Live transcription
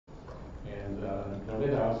And the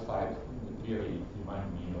weather outside really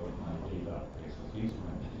reminded me of my data execution.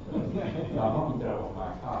 The thermometer of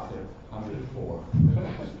my car said 104.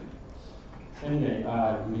 Anyway,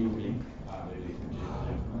 good evening, ladies and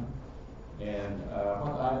gentlemen. And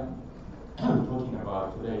what I'm talking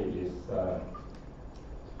about today is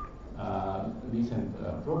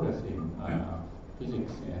recent progress in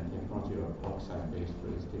physics and technology of oxide-based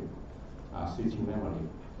resistive switching memory,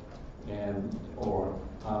 and or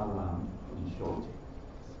RRAM in short.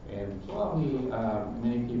 And probably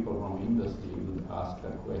many people from industry would ask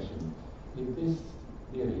that question: is this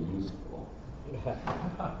really useful?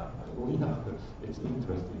 We know it's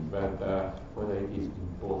interesting, but whether it is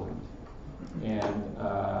important. And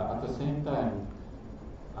at the same time,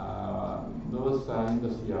 those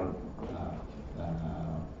industrial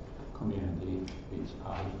community which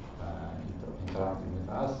are interacting with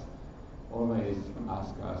us always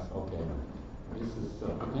ask us, okay, this is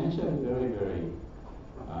potentially very, very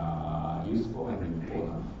useful and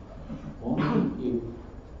important. Only if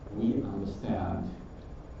we understand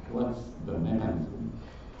what's the mechanism.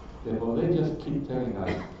 Therefore, they just keep telling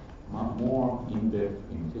us more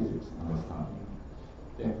in-depth in physics understanding.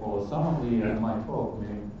 Therefore, some of my talk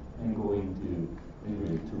may go into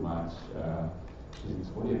maybe too much physics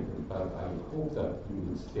oriented, but I hope that you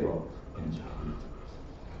will still enjoy it.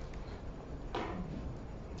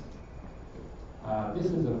 This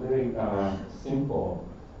is a very simple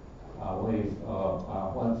ways of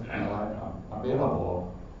what's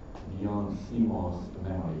available beyond CMOS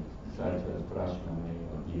memory, such as flash memory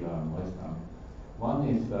or DRAM, Western. One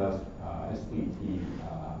is STT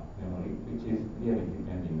memory, which is really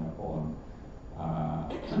depending upon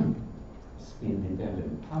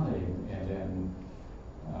spin-dependent tunneling, and then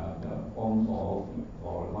the on-off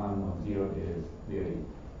or 1 or 0 is really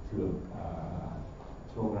to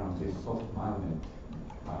program this soft magnet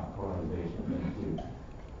polarization into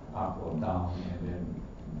up or down, and then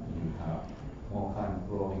you have more current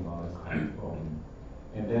flowing or less current flowing.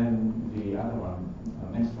 And then the other one,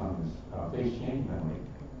 next one is phase change memory,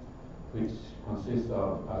 which consists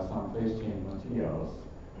of some phase change materials.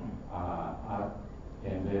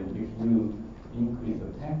 And then if you increase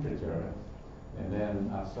the temperature, and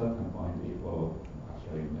then at a certain point it will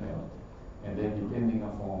actually melt. And then depending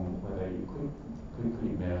upon whether you could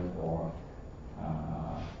quickly melt or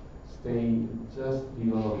stay just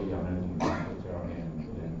below the melting temperature and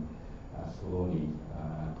then slowly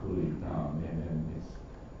cool it down, and then it's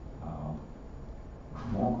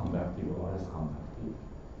more conductive or less conductive.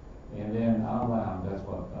 And then RRAM, that's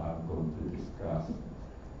what I'm going to discuss,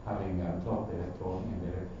 having a top electrode and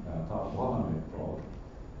top bottom electrode,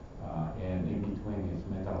 and in between is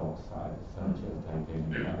metal oxide, such as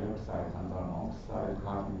titanium dioxide, tantalum oxide,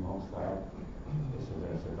 cadmium oxide,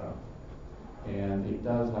 etc., etc. And it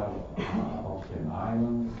does have oxygen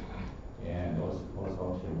ions and also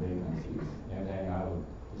oxygen vacancies. And then I will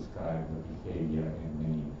describe the behavior and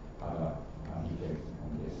many other effects on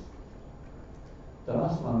this. The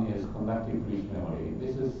last one is conductive bridge memory.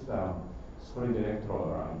 This is solid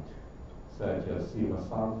electrolyte, such as silver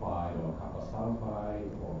sulfide or copper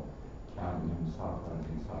sulfide or cadmium sulfide,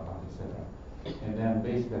 zinc sulfide, etc. And then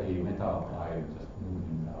basically metal ion just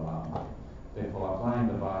moving around. Therefore, applying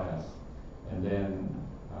the bias, and then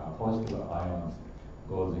positive ions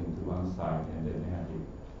goes into one side, and then negative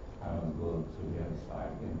ions go to the other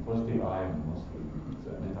side. And positive ion mostly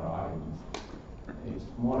the metal ions. It's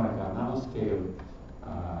more like a nanoscale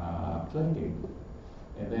plating.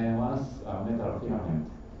 And then once a metal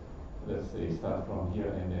filament, let's say, start from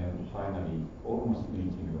here and then finally almost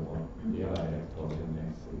reaching the other electrode, and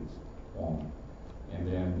then it's on. And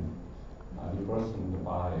then reversing the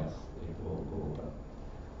bias, it will go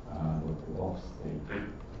to off state.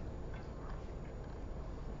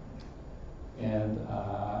 And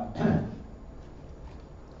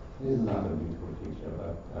this is not a beautiful picture,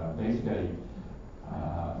 but basically,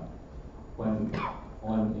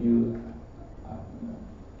 when you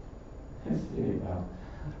see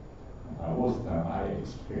worse than I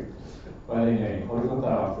expect. But anyway, horizontal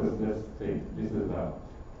axis, let's say this is the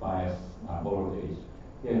bias voltage.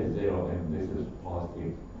 Here is 0, and this is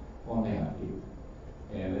positive or negative.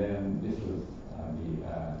 And then this is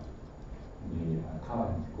the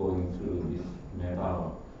current going through this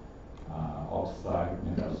metal oxide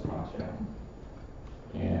metal structure.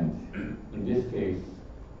 And in this case,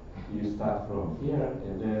 you start from here,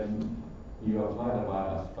 and then you apply the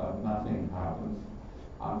bias, but nothing happens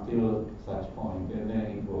until such point, and then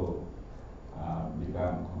it will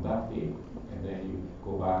become conductive, and then you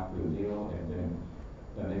go back to 0, and then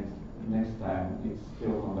the next time it's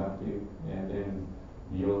still conductive, and then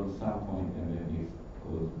beyond some point, and then it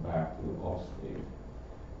goes back to off off state.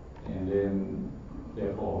 And then,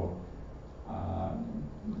 therefore,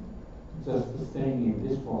 just staying in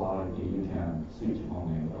this polarity, you can switch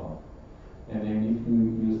on and off. And then if you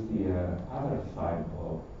use the other side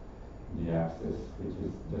of the axis, which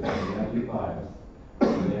is the negative bias,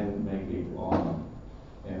 and then make it on,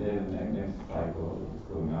 and then the next cycle is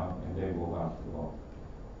going up, and then go back to off.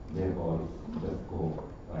 Therefore, it's just go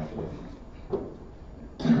like this.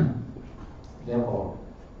 Therefore,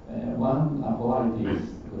 one polarity is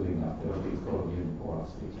good enough. It's called unipolar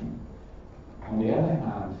switching. On the other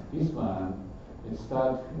hand, this one, it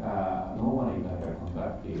starts normally like a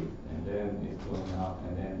conductive, and then it's going up,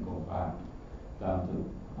 and then go back down to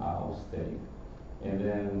off state. And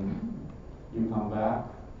then you come back,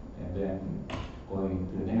 and then going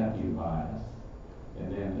to negative bias,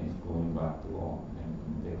 and then it's going back to on. And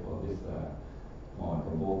therefore, this more like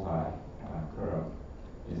a bow tie curve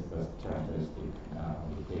is the characteristic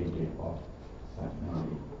behavior of such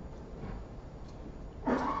memory.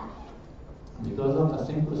 Because of the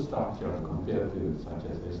simple structure compared to such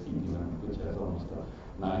as SCVEDS, which has almost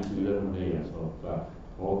 9 to 11 layers of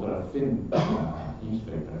ultra thin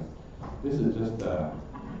insulators, this is just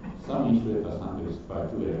some insulators handled by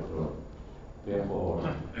 2 electrodes.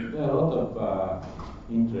 Therefore, there are a lot of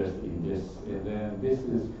interest in this. And then this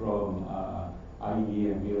is from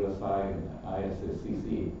IEEE and Neuroscience,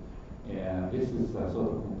 ISSCC. And this is sort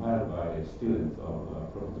of compiled by students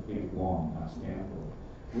of Prof. Wong at Stanford.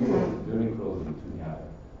 We work very closely together.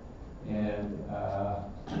 And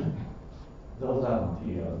those are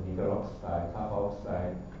materials: nickel oxide, copper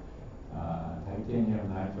oxide, titanium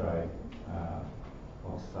nitride,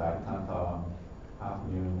 oxide, tantalum,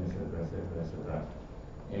 hafnium, etc., etc., etc.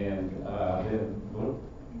 And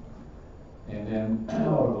then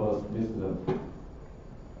all those, this is a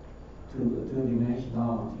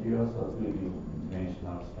two-dimensional materials or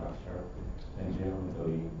three-dimensional structure and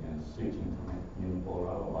geometry and switching to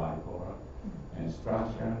unipolar or bipolar, and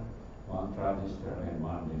structure, one transistor and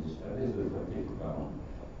one resistor. This is a typical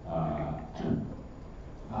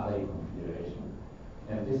array configuration.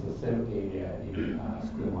 And this is cell area in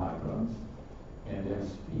square microns, and then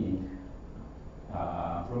speed,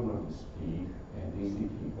 program speed, and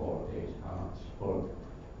DCP voltage, how much volt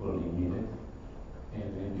will be needed, and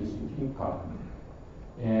then DCP current,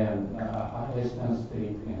 and high resistance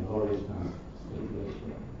state and low resistance state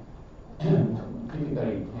ratio.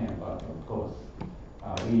 Typically 10, but of course,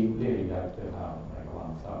 we really like to have like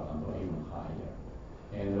 1,000 or even higher.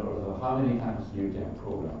 And also how many times you can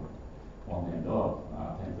program on and off,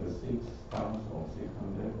 10 to the 6 times or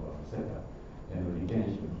 600 or etc. And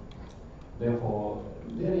retention. Therefore,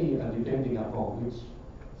 really depending upon which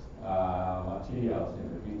materials and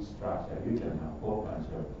which structure, you can have a whole bunch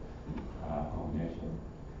of combination.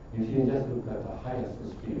 If you just look at the highest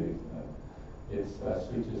speed, it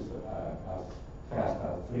switches as fast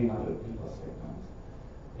as 300 picoseconds,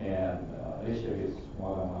 and ratio is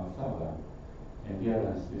more than 1,000, and the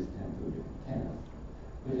others is 10 to the 10th,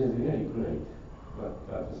 which is really great, but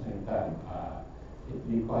at the same time, it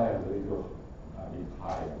requires a little bit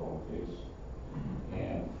higher voltage,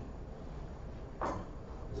 and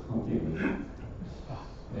it's continuous.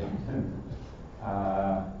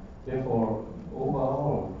 Therefore,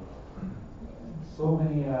 overall, so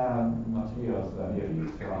many materials are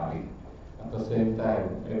really tried. At the same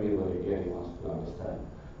time, everybody really wants to understand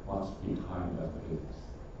what's behind the physics.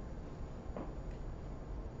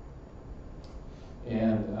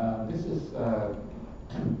 And this is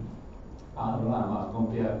RAM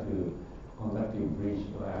compared to conductive bridge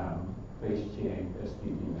RAM, phase change,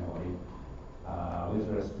 STD memory, with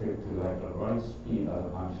respect to like the write speed as a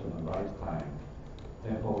function of write time.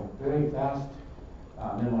 Therefore, very fast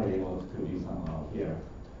memory ought to be somehow here.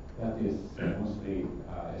 That is mostly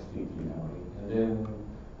STD memory. And then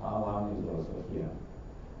R1 is also here.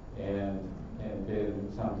 And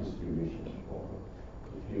then some distribution for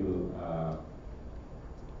if you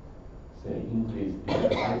say increase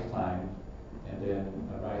the write time, and then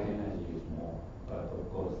the write energy is more. But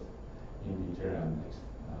of course, in return,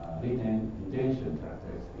 retention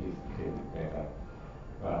characteristics is better.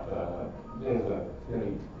 But there's a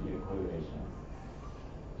very clear correlation.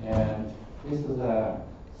 And this is a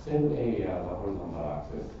cell area of the horizontal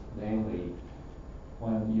axis. Namely,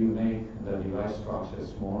 when you make the device structure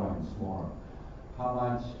smaller and smaller, how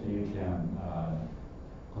much you can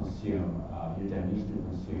consume, you can need to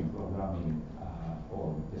consume programming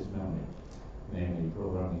for this memory, namely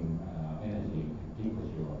programming energy in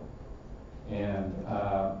picojoule. And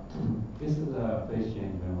this is a phase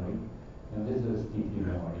change memory, and this is TP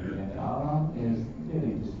memory, and R1 is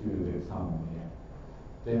really distributed somewhere.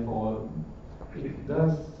 Therefore, it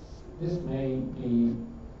does this may be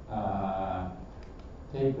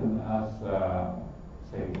taken as,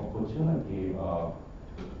 say, opportunity of,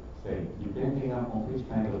 say, depending on which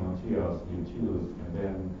kind of materials you choose, and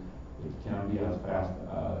then it can be as fast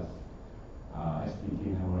as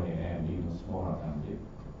STT memory and even smaller than it.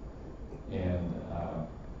 And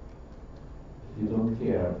if you don't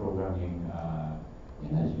care programming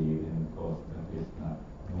energy, then of course that is not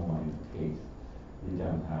normally the case. You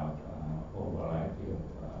can have a whole variety of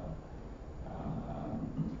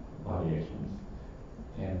variations.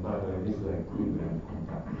 And by the way, this is equivalent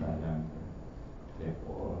contact diameter.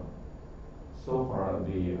 Therefore, so far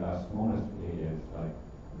the smallest area is like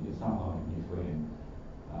somehow in between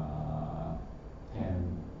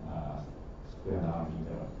 10 square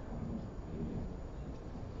nanometer area.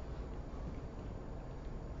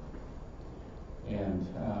 And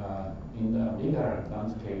in the bigger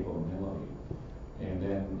landscape of memory, and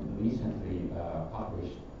then recently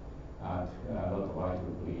published at a lot of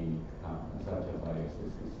IEEE, such as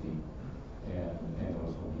ISSCC, and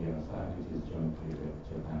also the side, which is jointly with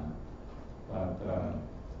Japan. But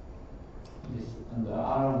this, and the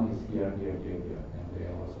ARM is here, and they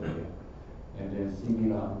are also here. And then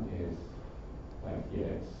CBRAM is like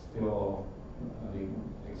here. It's still,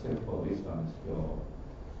 except for this one, it's still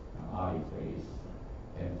early phase.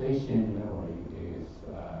 And phase change memory is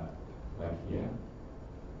like here.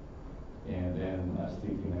 And then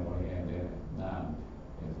sticky memory, and then NAND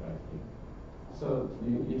is right here. So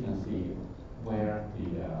you can see where the,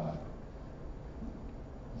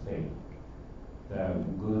 say, the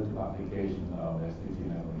good application of sticky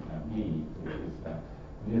memory can be, which is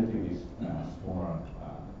relatively smaller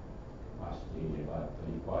mass data, but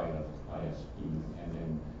requires higher speed, and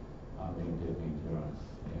then unlimited endurance,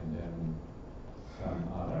 and then some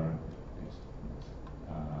other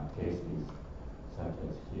cases, such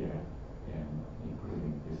as here, and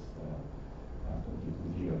including this 22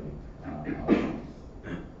 gigabit.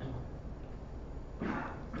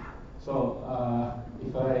 So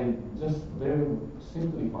if I just very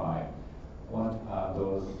simplify what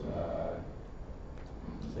those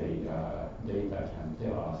say data can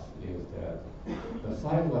tell us is that the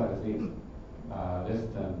size is less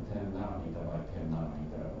than 10 nanometer by 10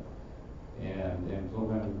 nanometer, and then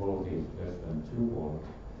programming voltage less than 2 volt.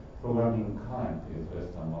 Programming current is less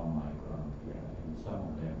than 1 micron here, and some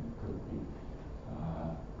of them could be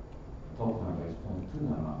top number is 0.2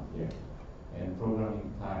 nanometer here, and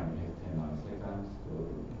programming time is 10 nanoseconds to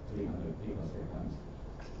 300 picoseconds,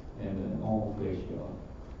 and then on-off ratio,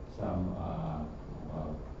 some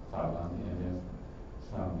about 1,000, and then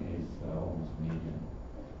some is almost medium,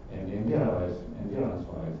 and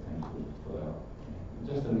endurance-wise 10 to 12.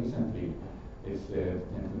 Just recently, it's 10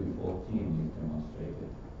 to the 14 is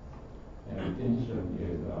demonstrated. And retention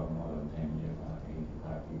is more than 10 years,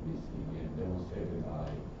 85 degrees C, and demonstrated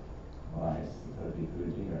by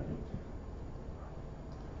 32 gigabit.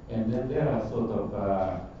 And then there are sort of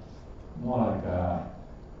more like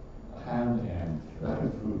hand and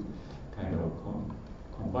food kind of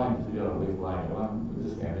combined together with like one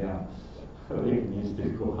this and then it needs to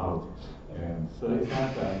go out. And so it's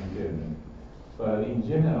not independent. But in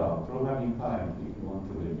general, programming time, if you want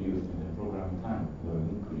to reduce, and then programming time will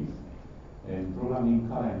increase. And programming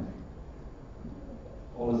current,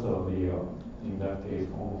 also in that case,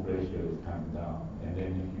 on-off ratio is coming down. And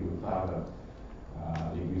then if you further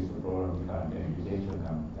reduce the programming current, then retention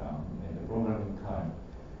comes down. And the programming current,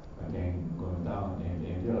 again, going down, and the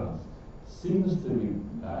endurance seems to be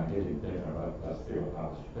getting better, but still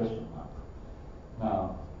have a question mark.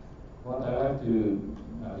 Now, what I like to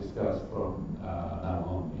discuss from now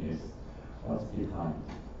on is what's behind.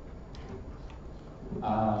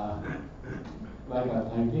 Like a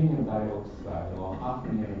titanium dioxide or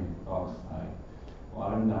hafnium oxide or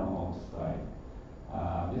aluminum oxide,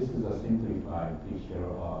 this is a simplified picture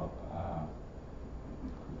of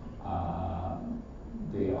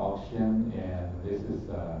the oxygen, and this is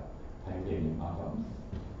titanium atoms,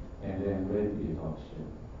 and then red is oxygen.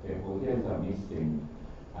 Therefore, here's a missing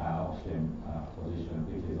oxygen position,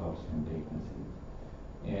 which is oxygen vacancy.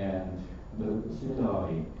 And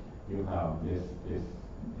similarly, you have this,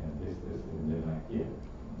 and this, and then like here.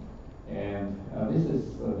 And this is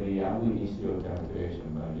the Nishi calculation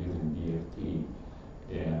by using DFT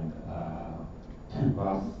and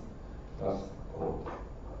bus code.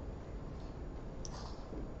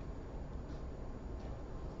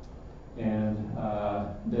 And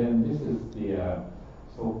then this is the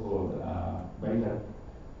so-called beta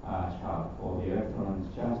chart for the electron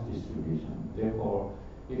charge distribution. Therefore,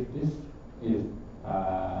 if this is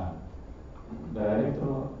the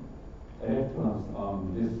electrons on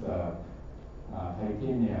this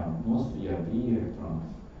titanium, mostly d electrons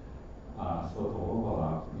sort of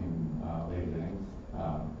overlap in wavelengths,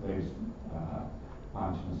 wave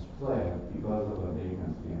function spread because of the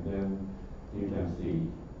vacancy, and then you can see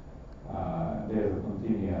there's a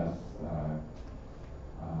continuous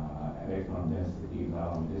electron density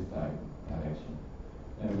along this direction.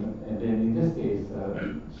 And then in this case,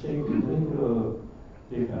 shape is a little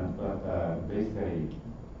different, but basically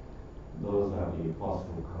those are the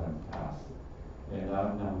possible current paths. And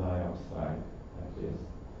aluminum dioxide like this.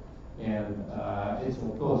 And it's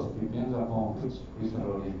of course depends upon which crystal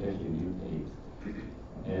orientation you take.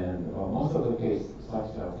 And most of the case,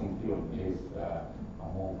 such a thin field is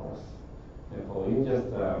amorphous. Therefore, you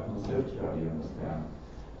just conceptually understand.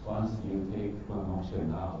 Once you take one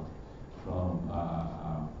oxygen out from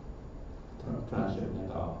transition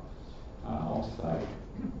metal oxide,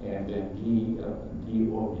 and then D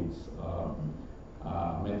orbits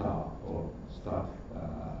metal or start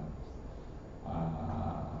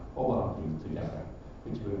overlapping together,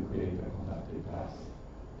 which will create a conductive path.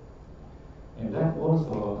 And that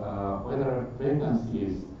also, whether vacancy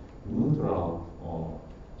is neutral or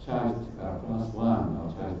charged +1 or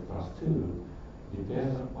charged +2,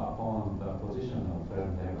 depends upon the position of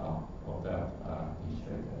Fermi level of that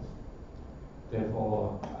insulators.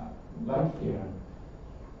 Therefore, right here,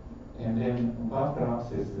 and then vertical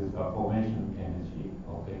axis is the formation energy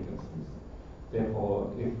of vacancies.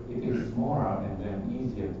 Therefore, if it is smaller and then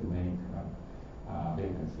easier to make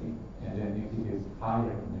vacancy, and then if it is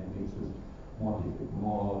higher, then it is more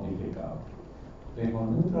difficult. Therefore,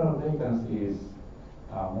 neutral vacancy is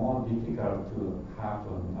more difficult to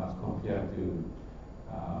happen as compared to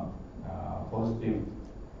positive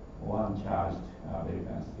one charged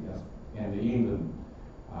vacancy, and even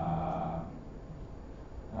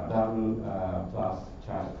double plus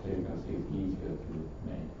charged vacancy is easier to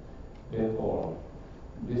make. Therefore,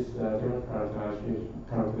 this theoretical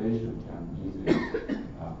calculation can easily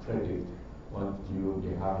predict what you will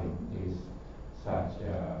be having is such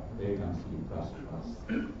vacancy plus.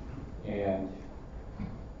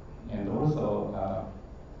 And also,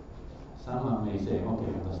 someone may say,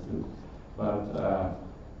 okay, understood, but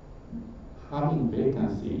having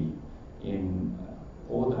vacancy in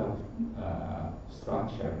ordered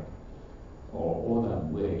structure or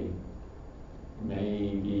ordered way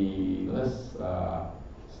may be less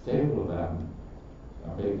stable than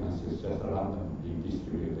vacancies just randomly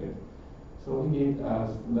distributed. So we did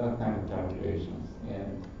that kind of calculations,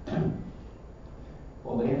 and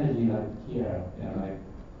for the energy like here and like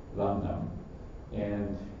random,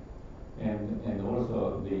 and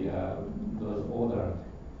also the those ordered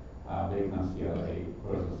vacancy array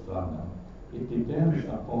versus random, it depends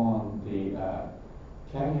upon the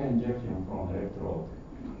carrier injection from electrode,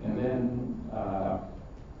 and then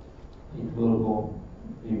it will go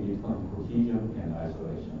in between cohesion and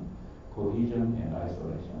isolation, cohesion and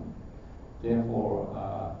isolation. Therefore,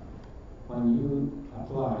 when you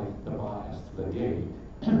apply the bias to the gate,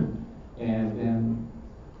 and then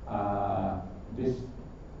this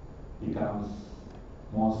becomes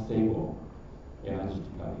more stable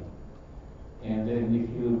energetically. And then if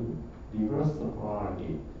you reverse the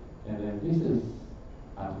polarity, and then this is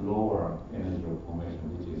at lower energy of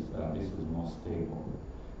formation, which is this is more stable.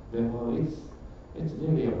 Therefore, it's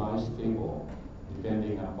really a bistable,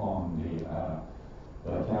 depending upon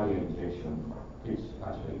the carrier injection, which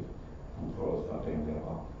actually controls the Fermi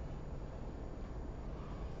level.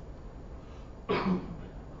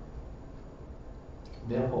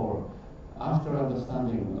 Therefore, after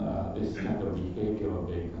understanding this kind of behavior of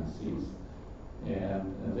vacancies,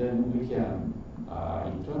 and then we can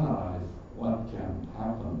internalize what can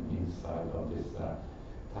happen inside of this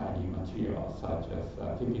tiny material, such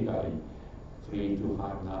as typically 3 to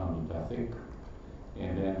 5 nanometer thick,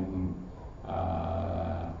 and then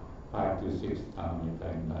 5 to 6 nanometer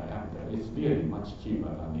in diameter. It's really much cheaper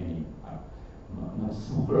than any, much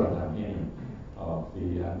smaller than any of the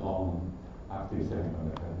known active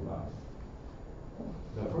semiconductor device.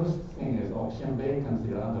 The first thing is oxygen vacancy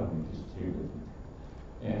randomly distributed.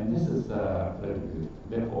 And this is predicted.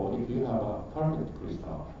 Therefore, if you have a perfect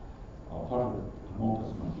crystal or perfect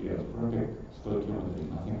amorphous material, perfect stoichiometry,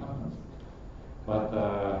 nothing happens. But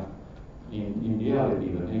in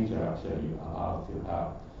reality, the nature actually allows to have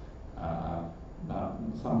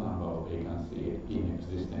some number of vacancy in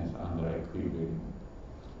existence under equilibrium.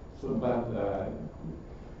 So, but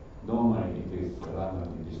normally it is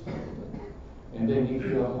randomly distributed. And then if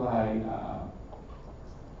you apply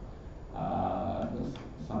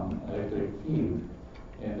some electric field,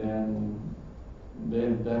 and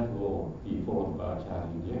then that will be followed by charge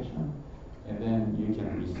injection, and then you can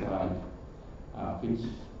decide which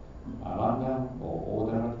random or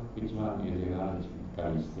ordered, which one is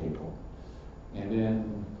energetically stable. And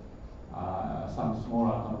then some small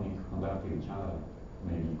atomic conductive channel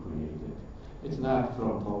may be created. It's not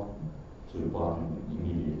from top to bottom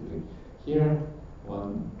immediately. Here,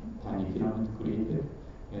 one tiny filament created,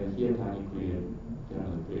 and here tiny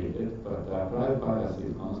filament created, but drive bias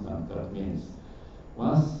is constant. That means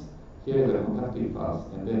once here is a conductive path,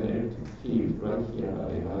 and then electric field right here,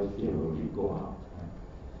 right here will go out. Right?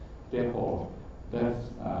 Therefore, that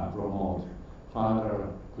promotes further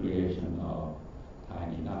creation of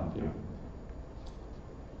tiny nanofilament.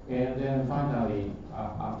 And then finally,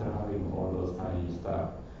 after having all those tiny stuff,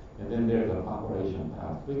 and then there's a perforation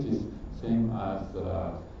path, which is same as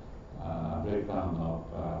breakdown of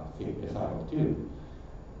thick SiO2.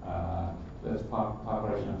 That's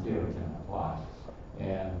perforation theory can apply.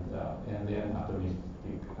 And then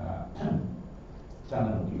atomistic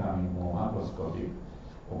channel becoming more macroscopic,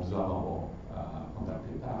 observable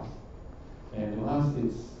conductive paths. And once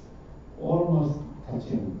it's almost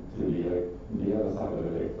touching to the other side of the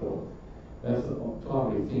electrode, that's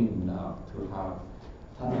probably thin enough to have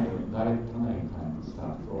direct tunneling current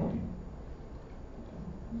start flowing.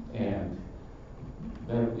 And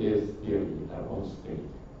that is theory at all state.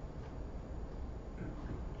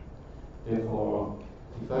 Therefore,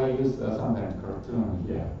 if I use some kind of cartoon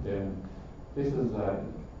here, then this is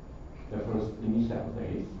the first initial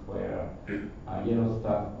phase where yellow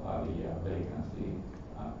stuff are the vacancy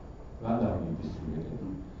randomly distributed.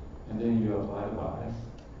 And then you apply the bias.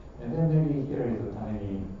 And then maybe here is a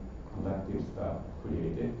tiny conductive stuff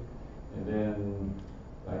created. And then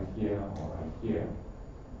right here or right here.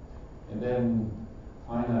 And then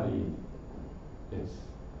finally, it's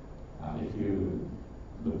if you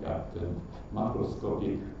look at the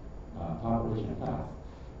macroscopic perforation path,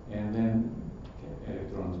 and then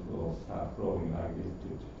electrons will start flowing like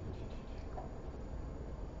this.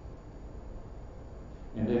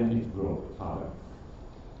 And then it grows further.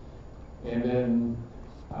 And then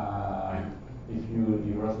if you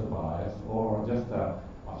reverse the bias or just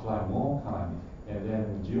apply more current, and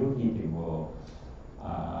then dual heating will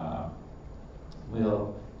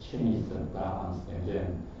change the balance, and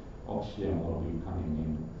then oxygen will be coming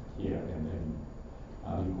in here, and then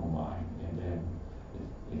recombine, and then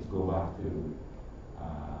it go back to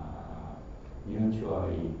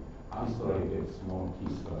mutually isolated small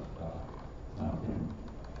piece of nothing.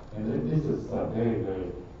 And then this is very,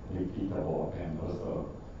 very repeatable, and also.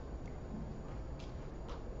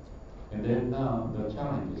 And then now the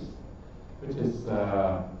challenges, which is there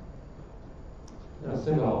are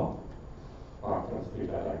several factors which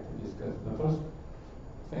I'd like to discuss. The first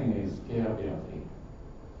thing is scalability,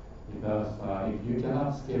 because if you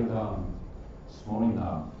cannot scale down small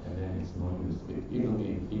enough, and then it's no use,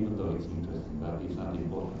 even though it's interesting, but it's not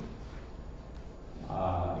important,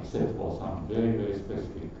 except for some very, very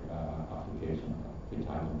specific application, which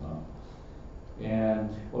I don't know. And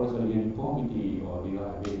also uniformity or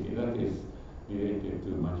reliability, that is related to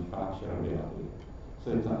manufacturability.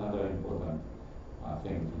 So it's another important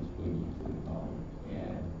thing which we need to know.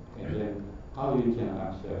 And then how you can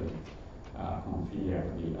actually configure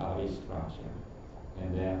the array structure, and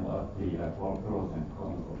then what the pros and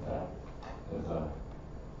cons of that.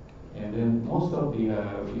 And then most of the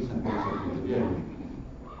recent research is really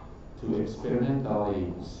to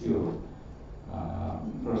experimentally pursue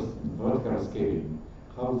first vertical scaling,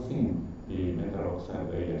 how thin the metal oxide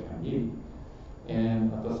layer can be,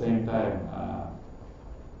 and at the same time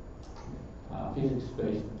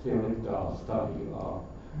physics-based theoretical study of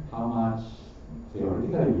how much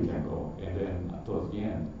theoretically we can go, and then towards the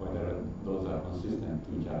end whether those are consistent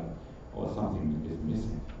to each other or something is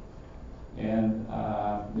missing. And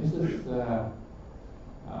this is from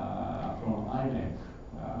IMEC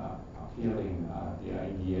appealing the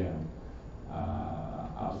idea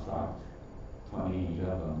abstract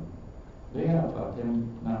 2011. They have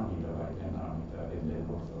 10 nanometer by 10 nanometer, and then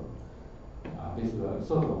also this is a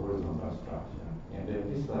sort of horizontal structure. And then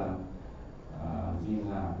this one,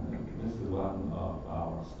 this is one of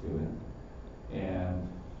our students. And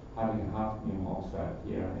having half new oxide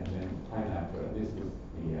here, and then pineapple, this is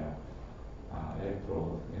the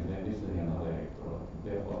electrode, and then this is another electrode.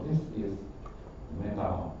 Therefore, this is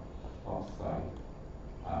metal oxide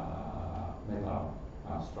metal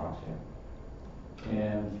structure.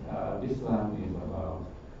 And this one is about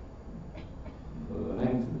the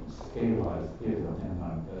length scale-wise, here is a 10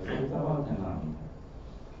 nanometer, so it's about 10 nanometer.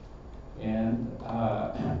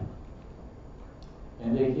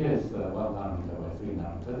 And then here is 1 nanometer by 3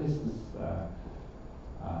 nanometer. This is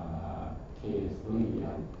KS3, I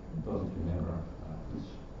don't remember which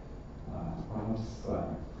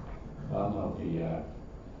of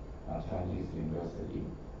the Chinese university.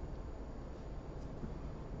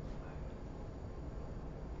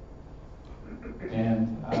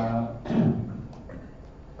 And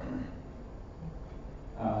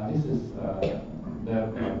this is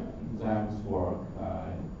Zhang's work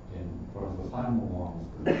in Professor Simon Wong's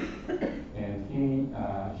group. And he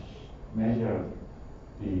measured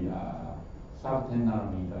the sub-10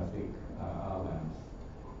 nanometer thick lamps.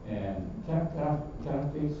 And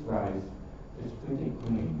characteristics-wise, it's pretty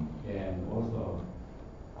clean. And also,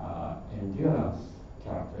 endurance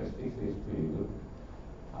characteristics is pretty good.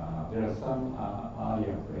 There are some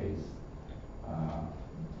earlier phrase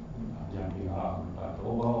jumping around, but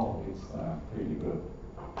overall it's pretty good.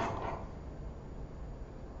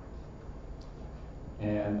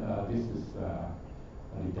 And this is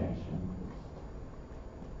retention.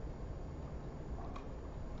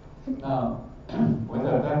 Now,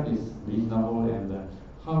 whether that is reasonable and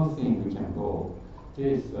how thin we can go,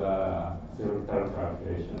 here is theoretical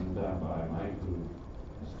calculation done by my group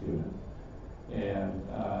student. And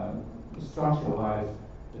structure-wise,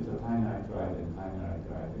 it's a tiny nitride and tiny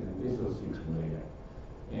nitride, and this is switching layer.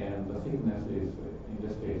 And the thickness is, in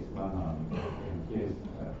this case, 1 nanometer, and here's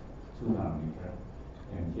 2 nanometer,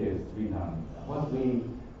 and here's 3 nanometer. What we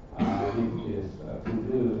did is to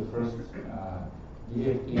do the first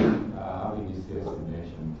DFT IEEE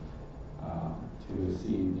estimation to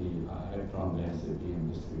see the electron density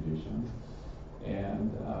and distribution.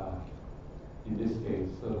 And in this case,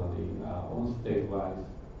 certainly, on state-wise,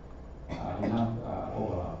 enough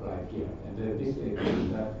overlap right here. And this age,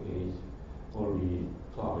 that age, already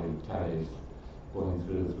probably carries going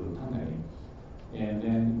through tunneling. And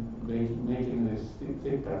then making this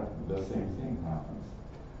thicker, the same thing happens.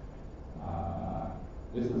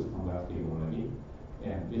 This is conductive already,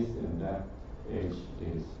 and this and that age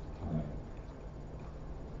is tunneling.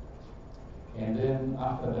 And then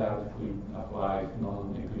after that, we apply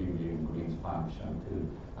non-equilibrium Green's function to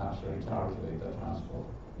actually calculate the transport.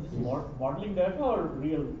 Is this modeling data or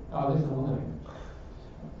real? Oh, this is modeling.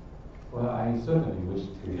 Well, I certainly wish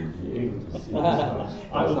to be able to see this.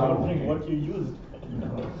 I was wondering what you used.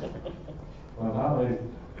 Well, nowadays,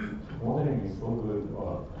 modeling is so good,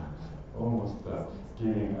 or almost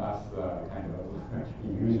giving us kind of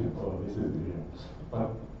illusion, oh, this is real. But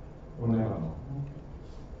we'll never know.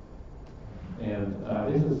 And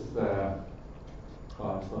this is,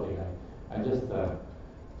 oh, sorry, I just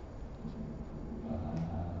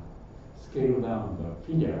scaled down the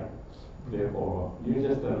figure. Therefore, you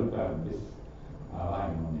just look at this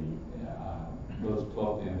line on the those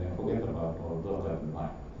plot and then forget about all those dotted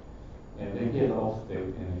line. And then here's the off state,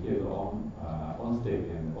 and here's the on state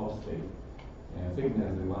and off state. And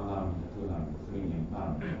thickness is 1 nanometer, 2 nanometer, 3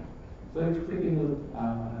 nanometer. So it's pretty good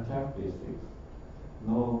characteristics.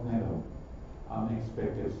 No kind of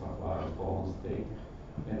unexpected supply for on state.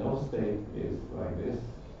 And off state is like this.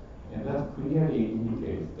 And that clearly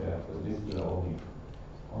indicates that this is ohmic.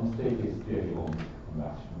 On state is clearly ohmic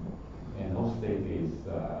conduction. And off state is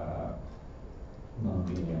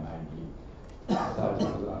non-linear ID, such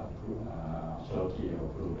as Shoki or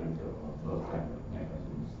proven or those kind of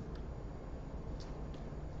mechanisms.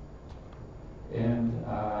 And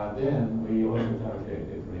then we also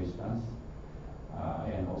calculated resistance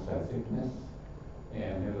and oxide thickness.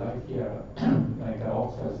 And right here, like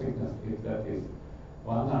oxide thickness, if that is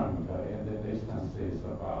 1 nanometer, and the resistance is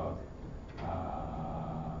about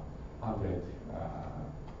 100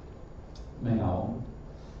 megaohm.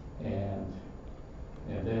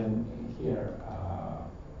 And then here,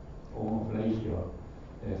 ohm ratio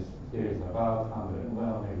is here is about 100,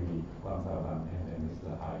 well, maybe 1,000, and then it's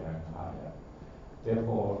higher and higher.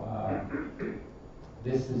 Therefore,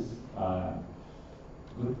 this is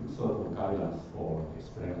good sort of guidance for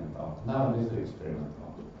experimental. Now this is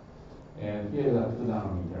experimental. And here's a 2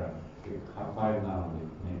 nanometer, 5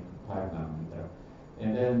 nanometer.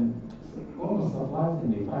 And then almost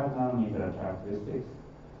surprisingly, 5 nanometer characteristics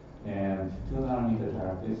and 2 nanometer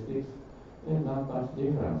characteristics, there's not much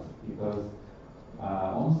difference because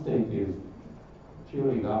on state is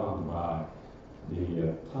purely governed by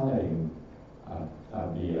the tunneling at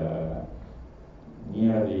the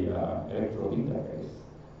near the electrode interface.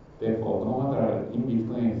 Therefore, no matter in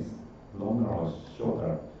between is longer or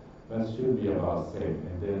shorter, that should be about same.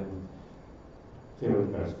 And then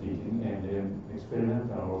theoretical speaking, and then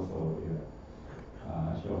experimental also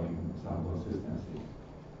showing some consistency.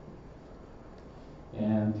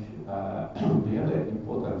 And the other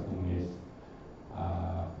important thing is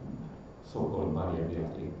so-called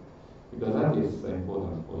variability, because that is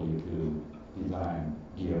important for you to design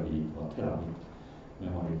DRD or terabit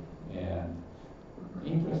memory. And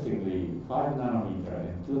interestingly, 5 nanometer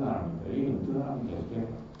and 2 nanometer, even 2 nanometers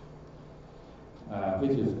different,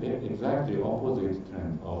 which is exactly opposite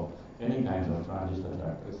trend of any kind of transistor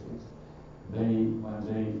characteristics.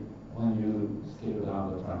 When you scale down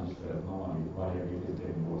the transistor, normally the variability is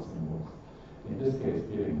getting worse and worse. In this case,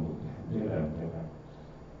 getting better and better.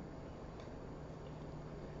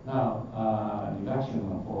 Now, reduction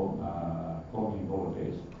of forming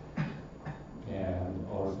voltage and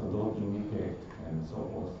also doping effect and so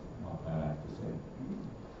forth, what I like to say.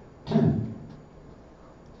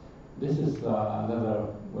 This is another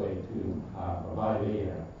way to have a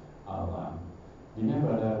bilayer outline.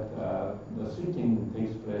 Remember that the switching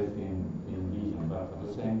takes place in region, but at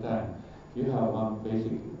the same time, you have one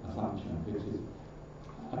basic assumption, which is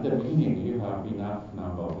at the beginning you have enough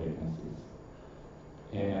number of vacancies.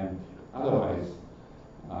 And otherwise,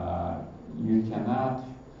 you cannot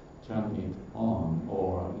turn it on,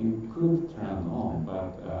 or you could turn on,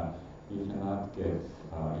 but you cannot get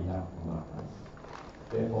enough conductance.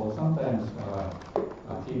 Therefore, sometimes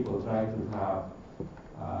people try to have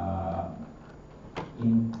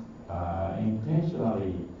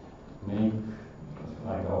intentionally make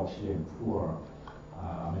like oxygen poor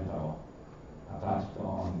metal attached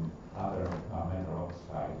on other metal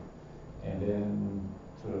oxide, and then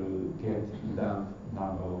to get enough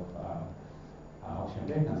number of oxygen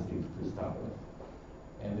vacancies to start with.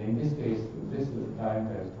 And in this case, this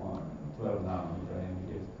diameter is 12 nanometer, and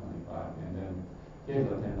here's 25, and then here's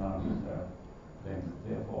a 10 nanometer length.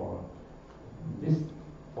 Therefore, this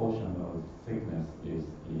portion of thickness is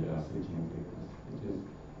the switching thickness, which is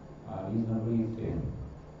reasonably thin.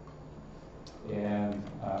 And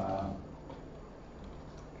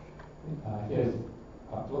here's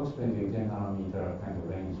approximately 10 nanometer kind of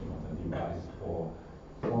range of the device for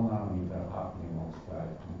 4 nanometer hafnium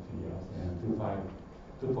oxide materials, and 2.5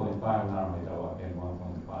 nanometer and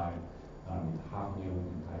 1.5 nanometer hafnium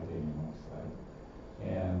and titanium oxide.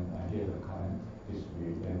 And here's the current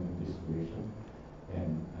distribution,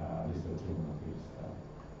 and this is the cumulative stuff.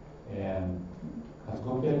 And as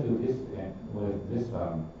compared to this, with this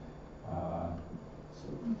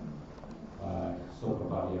sort of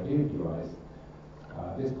variability wise,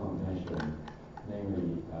 this convention, namely,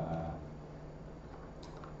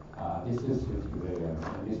 this is switching variance,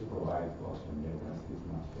 and this provides oxygen vacancy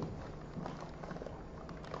much better.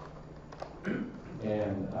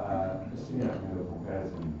 And the similar kind of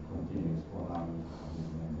comparison continues for nanometer,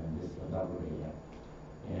 and then this double layer.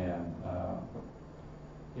 And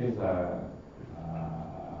here's a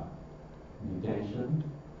mutation,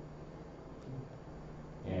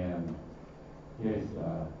 and here's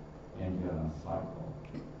endurance cycle.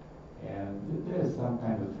 And there's some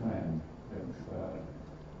kind of trend that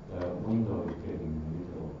the window is getting a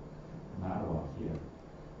little narrower here,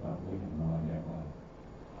 but we have no idea why.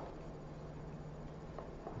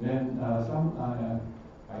 Then some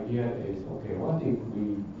idea is, okay, what if we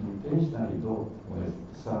intentionally dope with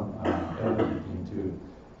some element into,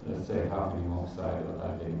 let's say, hafnium oxide or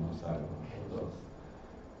titanium oxide or those.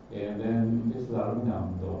 And then this is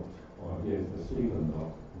aluminum dope, or here's the silicon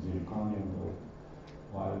dope, zirconium dope,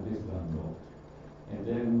 while this is undoped. And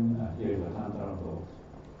then here's a tantalum dope,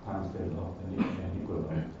 tungsten dope, and nickel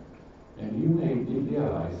dope. And you may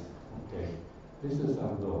realize, okay, this is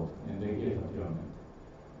undoped, and they get a pyramid.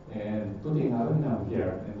 And putting aluminum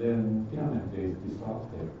here, and then pyramid is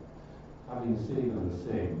disrupted. Having silicon the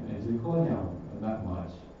same, and zirconium not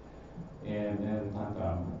much, and then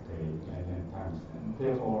tantalum, okay, and then tungsten.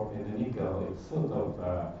 Therefore, in the nickel, it's sort of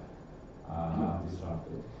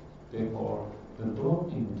disrupted. Therefore, the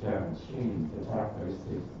doping can change the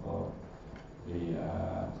characteristics of the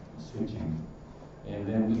switching. And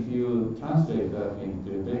then if you translate that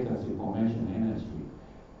into vacancy formation energy,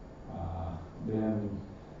 then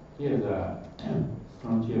here's a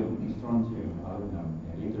strontium, aluminum,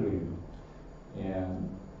 and yttrium. And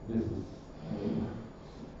this is,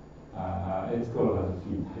 it's called as a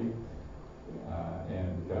P-type, and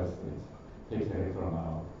because it takes electron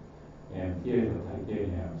out. And here is the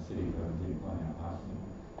titanium, silicon, zirconium, hafnium.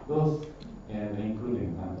 Those, and including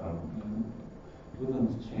tantalum,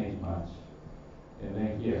 wouldn't change much. And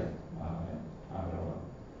then here, another one.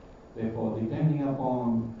 Therefore, depending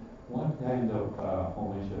upon what kind of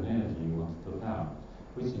formation energy you want to have,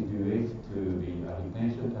 which relates to the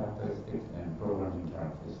retention characteristics and programming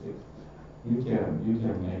characteristics, you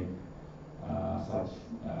can make such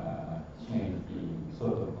change the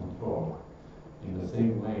sort of control in the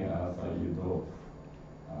same way as you dope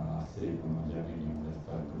silicon or germanium, let's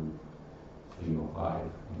start group 3 or 5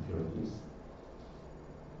 impurities.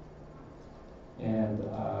 And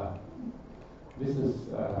this is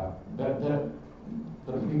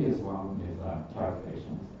the previous one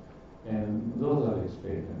calculations. And those are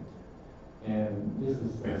experiment. And this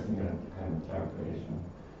is a similar kind of calculation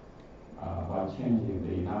by changing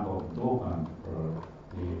the number of dopant for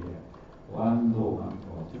the one dopant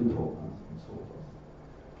or two dopants and so forth.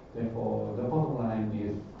 Therefore, the bottom line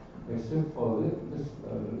is, except for this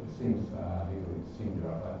seems a little bit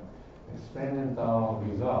singular, but experimental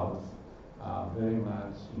results are very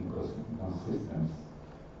much consistent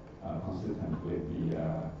with the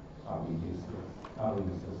IEEE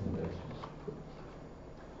simulation.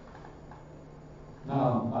 Now,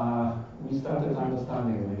 we started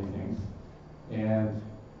understanding many things, and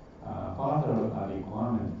further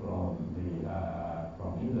requirement from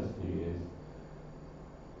industry is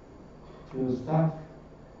to start.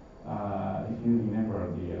 If you remember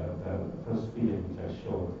the first video which I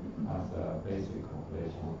showed as a basic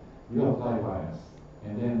calculation, you apply bias,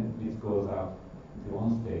 and then it goes up to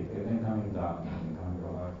one state, and then coming down, and coming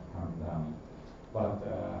down. But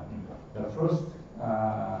the first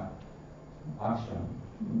action,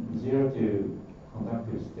 0 to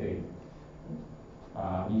conductive state,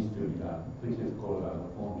 needs to be done, which is called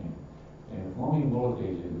foaming. And foaming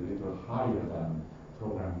voltage is a little higher than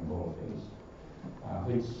programming voltage,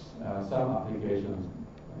 which some applications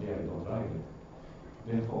really don't like it.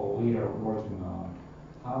 Therefore, we are working on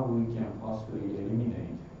how we can possibly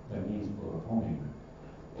eliminate the need for foaming.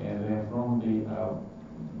 And then from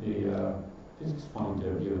the physics point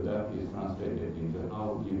of view, that is translated into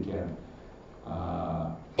how you can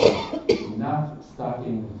not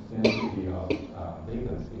starting sensitivity of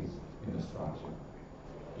vacancies in the structure.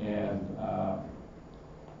 And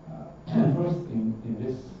first, in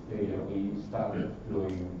this area, we started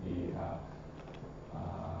doing the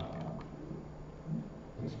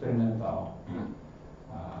experimental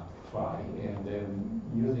try, and then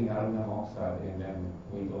using aluminum oxide, and then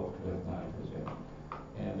we go with nitrogen.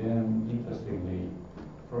 And then, interestingly,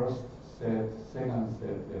 first set, second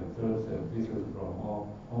set, and third set, this is from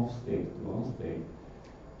off state to on state.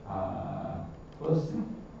 First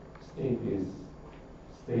state is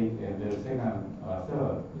state, and the second,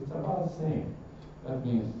 third, it's about the same. That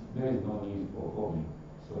means there is no need for foaming.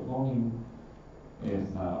 So foaming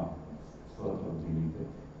is now sort of deleted.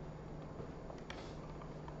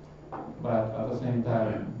 But at the same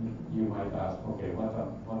time, you might ask, okay, what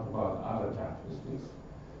about other characteristics?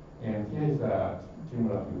 And here is the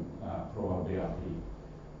cumulative probability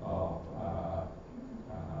of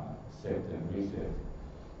set and reset.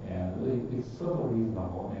 And it's sort of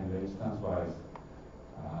reasonable, and resistance-wise,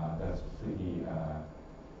 that's pretty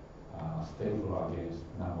stable against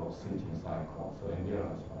number of switching cycles, so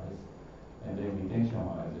endurance-wise. And then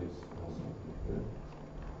retention-wise, it's also pretty good.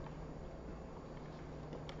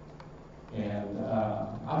 And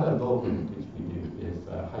other doping which we do is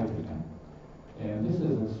hydrogen. And this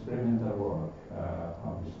is experimental work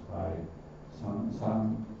published by Sun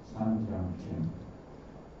Kim.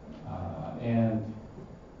 And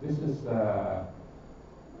this is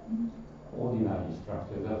ordinary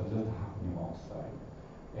structure, that's just hafnium oxide.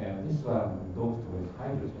 And this one doped with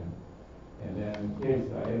hydrogen. And then here's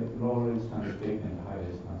a low resistance state and high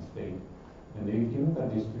resistance state. And if you look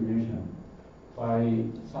at distribution, by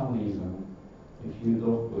some reason, if you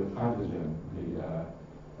dope with hydrogen, the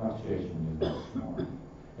fluctuation is much more.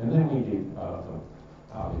 And then we did a lot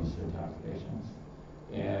of initial calculations.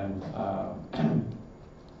 And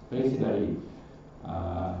basically,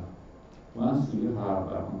 once you have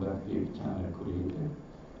a conductive channel created,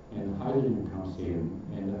 and hydrogen comes in,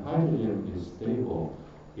 and the hydrogen is stable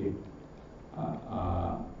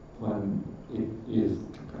when it is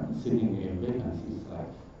sitting in vacancy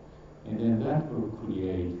site. And then that will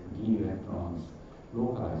create d electrons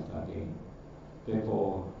localized again.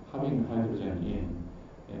 Therefore, having hydrogen in,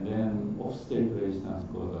 and then off-state resistance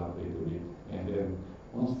goes up a little bit, and then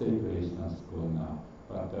on-state resistance going up.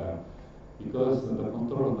 But because the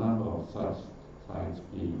control number of such sites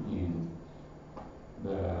be in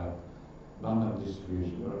the random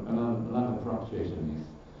distribution, or random fluctuation is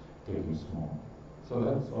getting small. So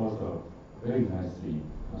that's also very nicely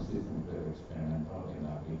consistent with experimental and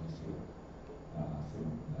IEEE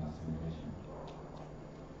simulation.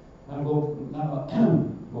 Now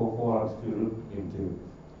go forward to look into,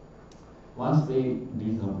 once they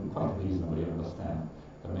quite reasonably understand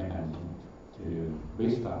the mechanism, to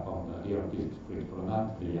based upon the real physics critical,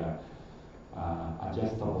 not the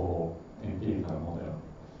adjustable empirical model,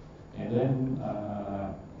 and then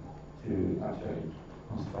to actually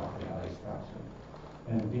construct the array structure.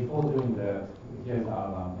 And before doing that, here's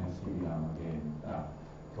R1 and CV1 again,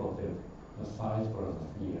 plotted the size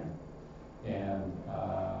versus year. And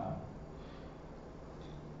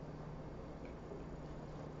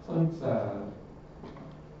So it's, I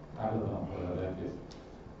don't know whether that is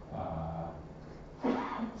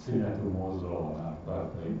similar to Moore's law or not, but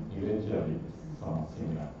eventually it's somewhat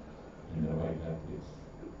similar in the way that it's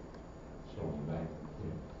shown right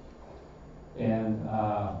here. And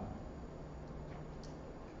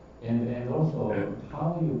also how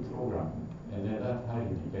you program, and then that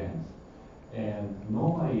highly depends. And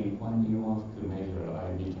normally when you want to measure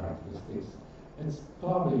IV characteristics, it's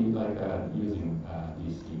probably like using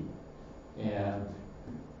DC.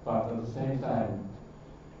 But at the same time,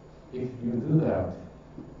 if you do that,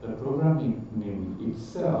 the programming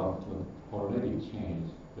itself will already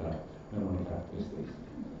change the memory characteristics.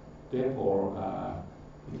 Therefore,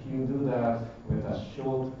 if you do that with a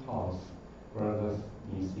short pulse versus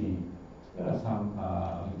DC, there are some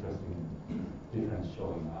interesting difference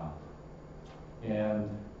showing up. And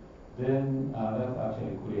then that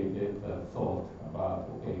actually created a thought about,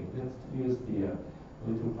 okay, let's use the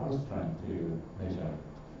little pulse train to measure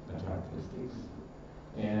the characteristics.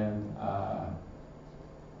 And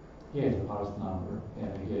here's the pulse number,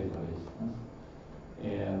 and here's the resistance.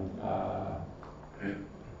 And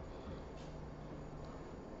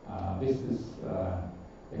this is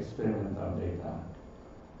experimental data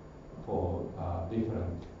for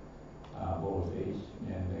different voltage,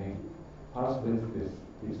 and the pulse width is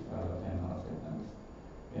 10 nanoseconds.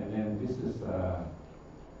 And then this is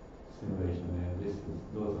simulation, and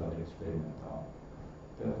those are experimental.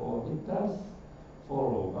 Therefore, it does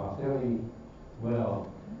follow fairly well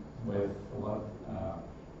with what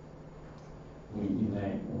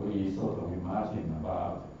we sort of imagine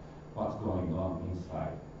about what's going on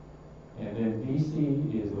inside. And then DC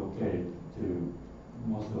is okay to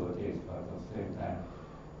most of the case, but at the same time,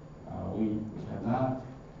 we cannot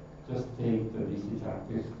just take the DC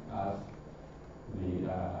characteristics as the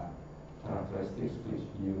characteristics which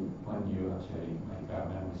when you actually make a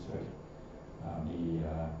memory search,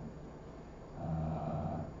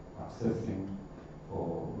 accessing for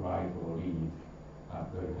write or read at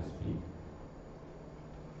very high speed.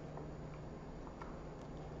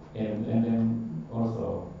 And then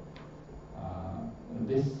also,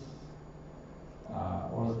 this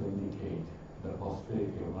also indicate the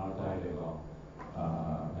possibility of multi-level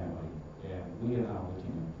memory. And we are now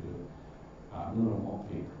looking into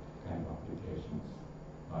neuromorphic kind of applications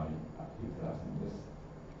by utilizing this.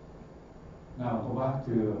 Now go back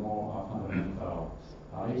to more fundamental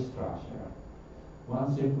array structure. One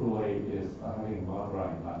simple way is having baud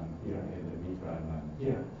line running here and the bit line running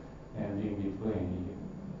here. And in between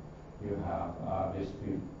you have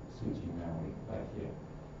resistive switching memory right here.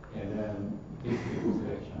 And then this is the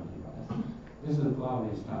selection device. This is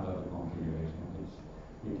probably standard configuration, which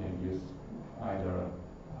you can use either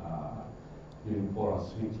unipolar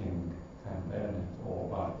switching kind of element or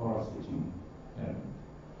bipolar switching element.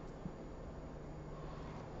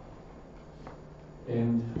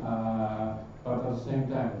 And but at the same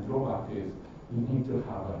time, the drawback is you need to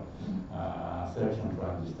have a selection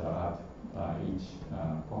transistor at each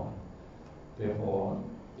point. Therefore,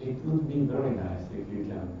 it would be very nice if you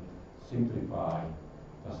can simplify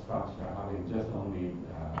the structure, having just only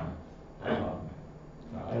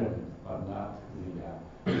element, but not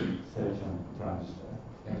the selection transistor.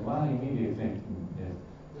 And one immediate thing is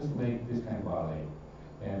just make this kind of array,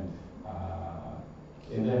 and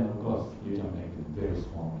then of course you can make it very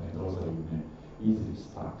small, and also you can easily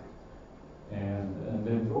stack. And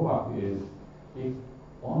the drawback is if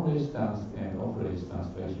on resistance and off resistance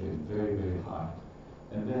ratio is very, very high.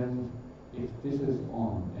 And then if this is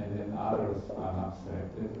on and then others are not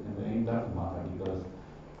selected, and then it doesn't matter because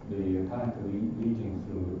the current leaking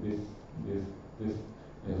through this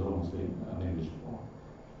is almost negligible.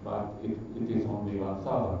 But if it is only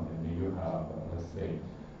 1,000, then you have, let's say,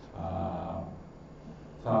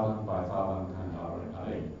 1,000 by 1,000 kind of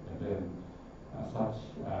array. And then such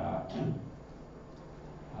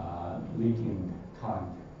leaking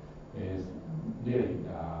current is really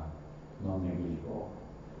non-negligible.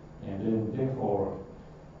 And then therefore,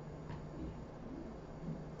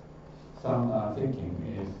 some thinking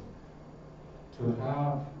is to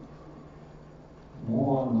have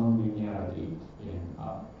more nonlinearity in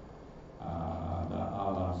the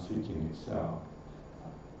alarm switching itself.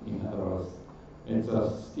 In other words, it's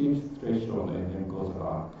a steep threshold and then goes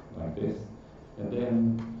up like this, and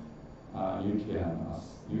then you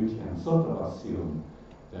can sort of assume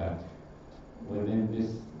that within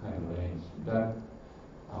this kind of range that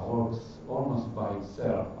works almost by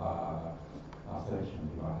itself a selection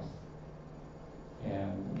device,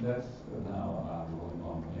 and that's now going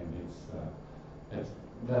on, and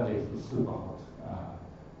that is a super hot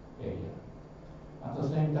area. At the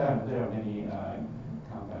same time, there are many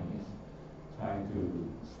companies trying to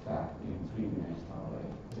stack in three-dimensional way.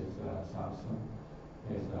 There's Samsung,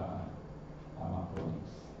 there's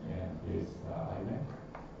Macronics, and there's IMEC,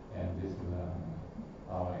 and this is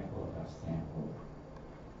our effort at Stanford.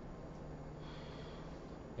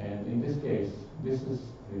 And in this case, this is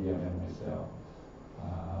the memory cell.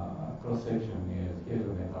 Cross-section is here's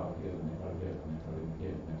a metal, here's a metal, here's a metal, and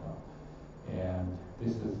here's a metal. And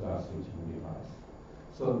this is a switching device.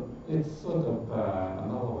 So it's sort of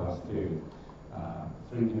analogous to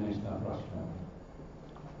three-dimensional flash memory.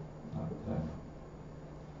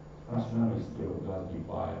 Flash memory still does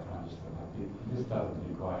require a transistor, but this doesn't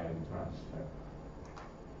require a transistor.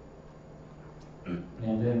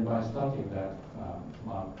 And then by starting that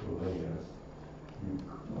multiple layers, we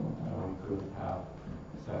could have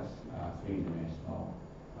such three-dimensional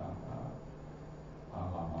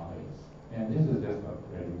arrays. And this is just a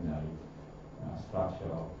preliminary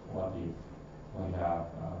structure of what if we have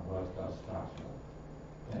vertical structure.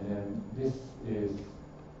 And then this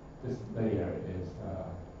layer is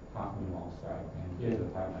hafnium oxide, and here's a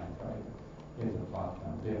titanium, here's a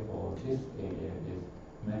platinum. Therefore, this area is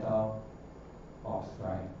metal,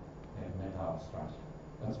 oxide, and metal structure.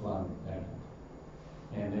 That's one element.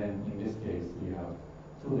 And then in this case, you have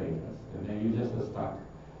two layers, and then you just stack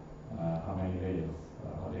how many layers,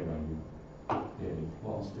 whatever you really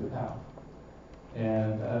wants to have.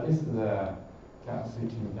 And this is the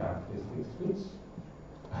switching characteristics, which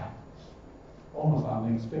almost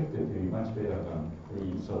unexpectedly much better than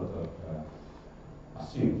we sort of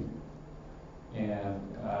assumed. And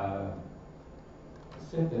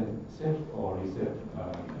set or reset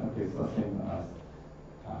is the same as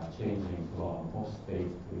changing from off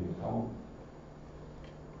state to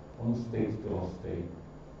on state to off state,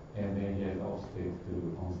 and then here's off state to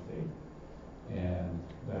on state, and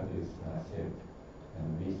that is set and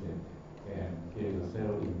reset. And here's a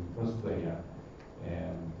cell in first layer,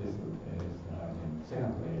 and this is in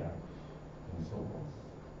second layer, and so forth.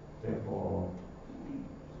 Therefore,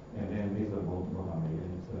 and then this is a bottom layer.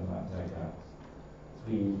 It's like a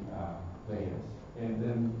three layers, and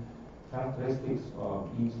then characteristics of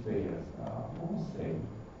each layer are almost same.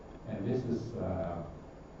 And this is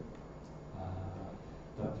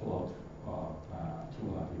the plot of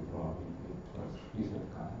cumulative probability plus reset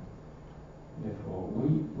current. Therefore,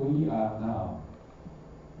 we are now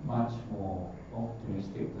much more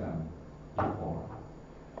optimistic than before.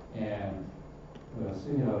 And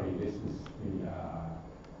similarly, this is the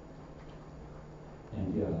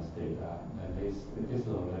endurance data, and this is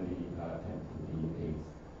already 10 to the 8th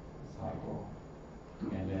cycle,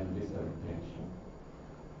 and then this is a retention.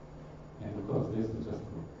 And of course, this is just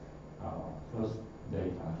our first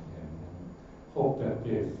data, and hope that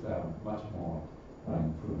there's much more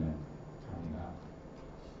improvement coming up.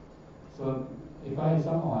 So if I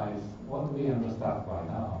summarize, what we understand by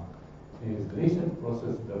now is the reset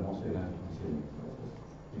process is the most energy consuming process,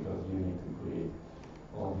 because you need to create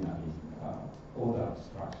ordinary ordered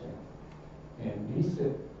structure. And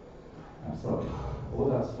reset,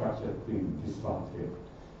 ordered structure is disruptive,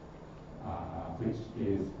 which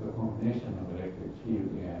is the combination of electric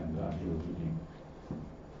field and field heating.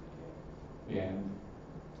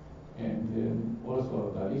 And also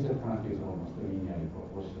the reset current is almost linearly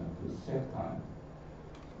proportional to set current.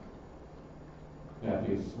 That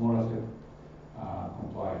is, smaller set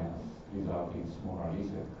compliance result in smaller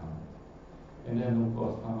reset current. And then of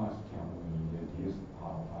course, how much can we reduce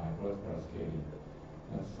power by vertical scaling?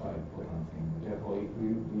 That's an important thing. Therefore, if we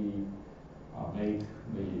make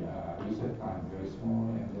the reset current very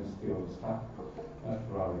small and then still stack, that's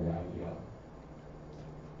probably ideal.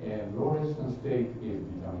 And low resistance state is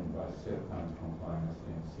determined by set current compliance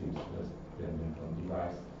and seems less dependent on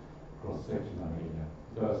device cross-sectional area,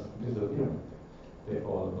 because this is a pyramid.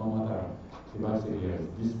 Therefore, no matter device area is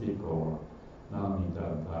this big or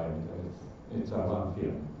nanometer diameter, it's a one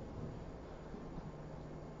pyramid.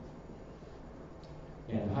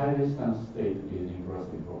 And high resistance state is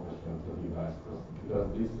inversely proportional to device cross, because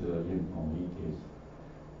this is a uniform leakage.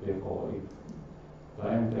 Therefore, if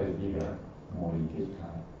diameter is bigger, more leakage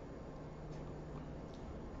current.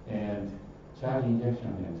 And charge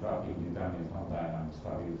injection and trapping determines non-dynamic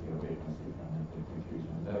stability of vacancy from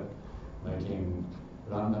diffusion, that making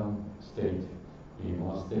random state be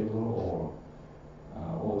more stable or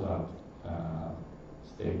ordered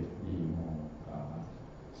state be more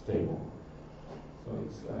stable. So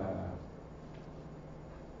it's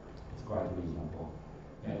quite reasonable.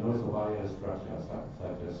 And also various structures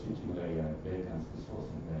such as switching layer and vacancy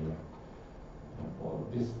sourcing layer. For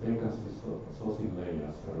this vacancy sourcing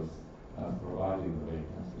layer serves as providing the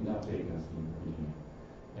vacancy, enough vacancy in the beginning.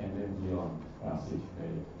 and then beyond switch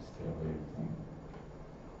rate, scale rate thing.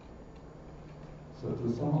 So to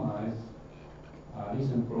summarize,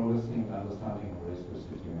 recent progress in understanding of resistive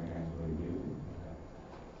switching mechanism reviewed,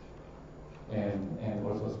 and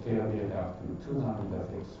also scale data up to 200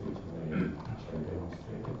 switching rate actually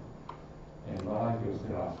demonstrated, and variety of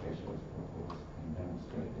cell architectures proposed and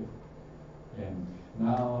demonstrated. And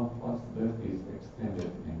now, what's left is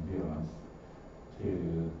extended endurance to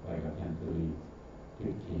like a 10 to the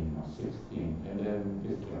 15 or 16, and then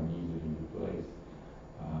this can easily replace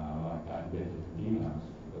like embedded VLANs.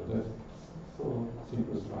 So that's so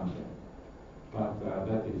simple structure, but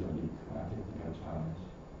that is a big technical challenge.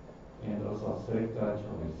 And also selector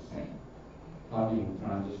choice, having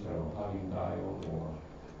transistor or having diode or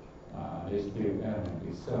resistive element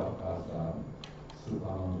itself as a super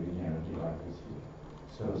non-linear device which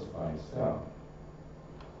serves by itself.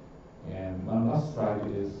 And one last slide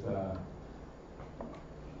is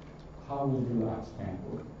how we do at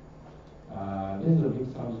Stanford. This is a big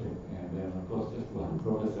subject, and then of course just one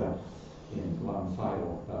professor in one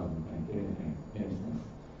silo doesn't make any sense.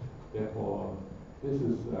 Therefore, this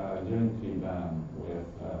is jointly done with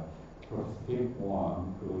Prof.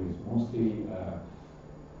 One, who is mostly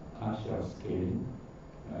axial scaling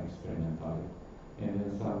experimentally, and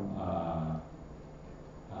then some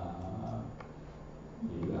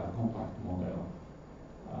the compact model,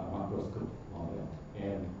 macroscopic model,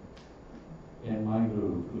 and my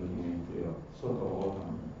group looking into sort of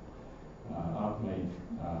open ultimate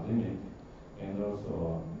limit, and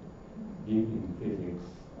also deep in physics,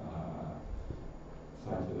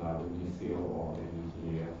 such as ECO or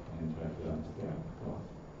EGF, and try to understand the cost.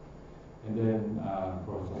 And then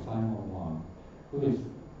Professor Simon Wong, who is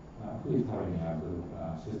having a good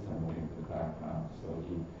system-oriented background, so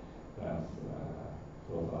he does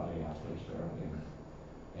those early architecture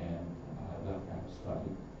and that kind of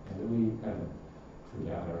study. And we kind of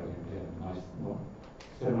together, and then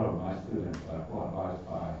several of my students are co-advised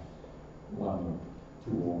by one or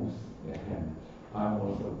two WOMs, and I'm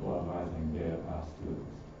also co-advising their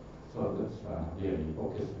students. So that's really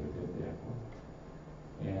orchestrated, therefore.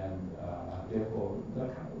 And therefore,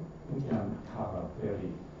 we can cover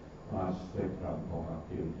very large spectrum of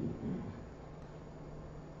activity.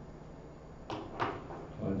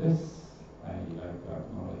 For this, I like to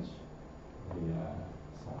acknowledge the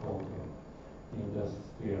support of the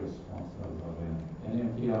industrial sponsors of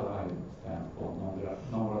NMPLI Stanford,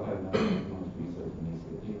 Non-Volatile Technology Research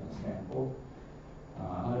Initiative at Stanford,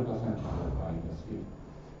 100% funded by industry,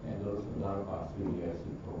 and also DARPA 3DIC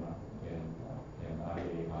program, and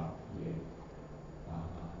IEEE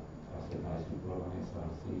Trusted IC program,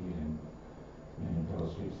 SRC, and many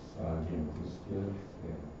fellowships given to students,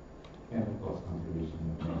 and of course contribution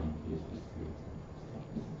of many PhD students.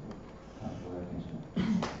 Thanks for your attention.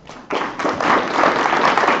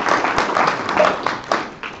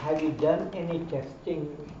 Have you done any testing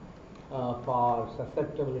for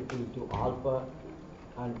susceptibility to alpha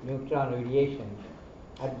and neutron radiation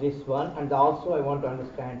at this one? And also I want to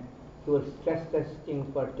understand your stress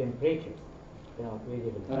testing for temperature,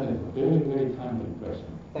 variable. That is a very, very timely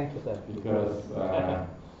question. Thank you, sir. Because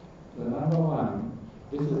the number one,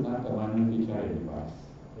 this is not a minority carrier device.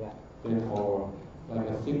 Yeah. Therefore, like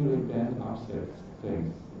a single band offset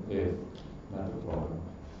thing is not a problem.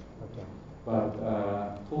 Okay. But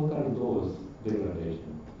total dose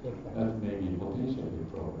degradation, Exactly. that may be potentially a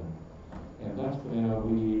problem. And that's where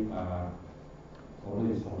we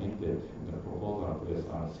already submitted the proposal to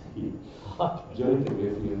SRC, jointly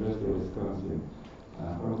with the University of Wisconsin,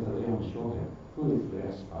 Professor Yoshio, who is the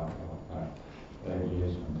expert of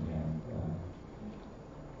radiation. And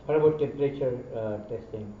what about temperature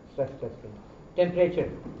testing, stress testing?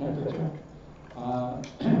 Temperature.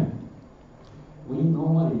 We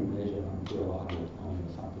normally measure until 100 or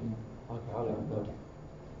something. Okay, all right. Okay.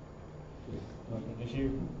 Okay, Nishi,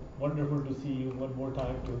 wonderful to see you one more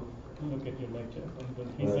time to look at your lecture and the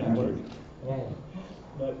recent work. Yeah.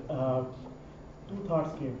 But two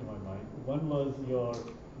thoughts came to my mind. One was your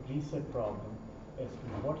reset problem as to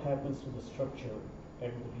what happens to the structure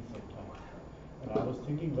at the reset time. And I was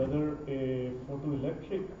thinking whether a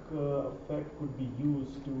photoelectric effect could be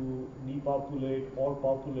used to depopulate or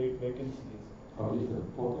populate vacancies. How is it?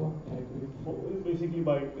 Photo? Basically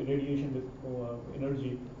by radiation with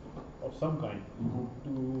energy of some kind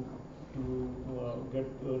to get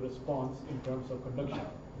a response in terms of conduction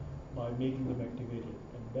by making them activated.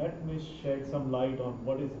 And that may shed some light on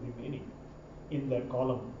what is remaining in that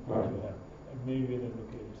column that you have and maybe where they're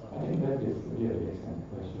located I somewhere. think that is a really excellent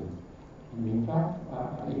question. In fact,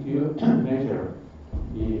 if you measure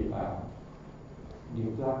the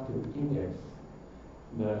refractive index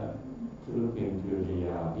to look into the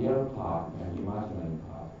real part and imaginary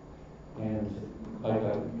part. And like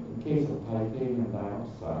in case of titanium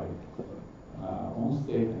dioxide, on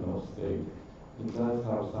state and off state, it does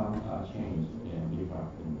have some change in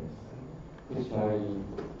different index, which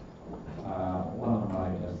one of my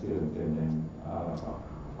students and then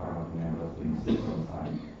faculty members in system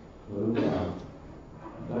science will look at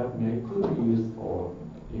that could be used for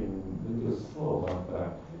in little slow, but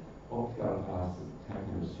optical path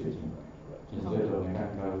kind of switching instead of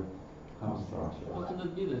mechanical construction. How can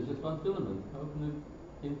it be there? It's just one filament. How can it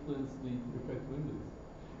influence the refractive index?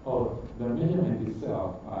 Oh, the measurement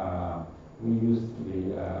itself, we used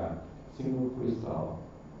the single crystal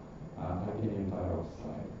titanium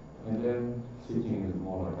dioxide, and then switching is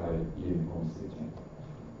more like a uniform switching.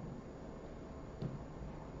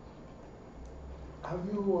 Have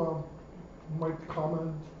you might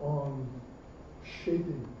comment on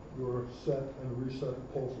shaping your set and reset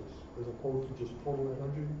pulses as opposed to just total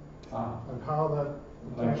energy, and how that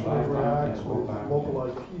potentially reacts with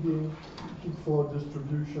localized heating, heat flow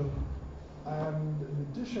distribution, and in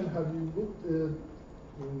addition, have you looked at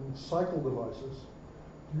in cycle devices?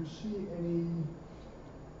 Do you see any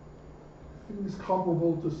things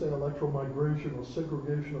comparable to, say, electromigration or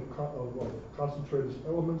segregation of concentrated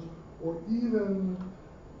elements, or even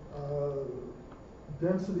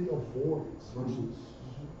density of voids versus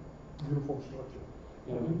uniform structure?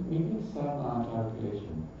 Yeah, we need some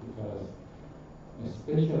calculation because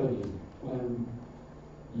especially when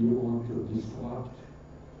you want to disrupt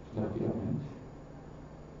the filament,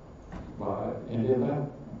 and then that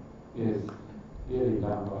is really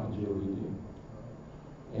done by georeading.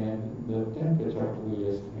 And the temperature we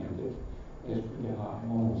estimated is pretty high,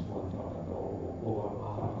 almost 1,000 or over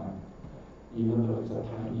 500, even though it's a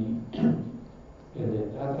tiny, and then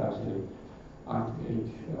that actually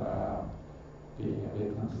activates the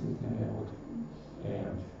Electron system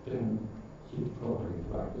and then heat properties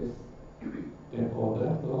like this. Therefore,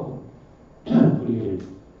 that will create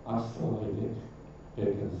accelerated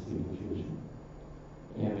vacancy diffusion,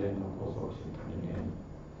 and then of course oxygen coming in.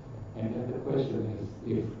 And then the question is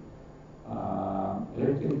if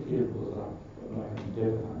electric field goes up like a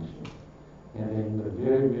delta function, and then in the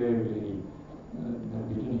very the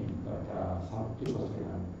beginning, like some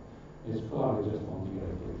picosecond, it's probably just on the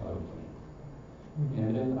electricality.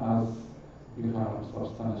 And then as you have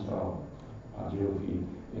substantial geofield,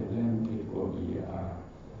 and then it will be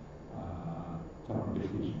thermal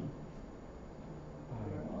diffusion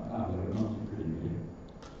under non-nuclear.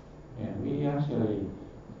 And we actually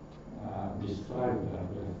described that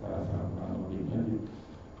with some independent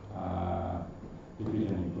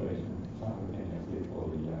diffusion equation simultaneously for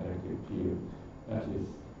the electric field. That is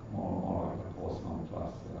more like a Boltzmann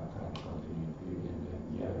plus current continuity, and then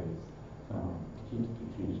the other is some heat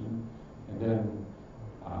diffusion, and then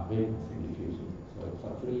vacancy diffusion. So it's a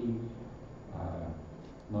three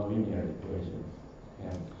nonlinear equations.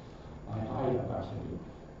 And I hired actually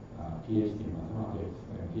PhD in mathematics,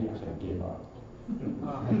 and he actually gave up.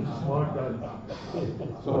 Smart guy.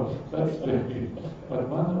 So that's the, but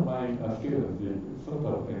one of my students did sort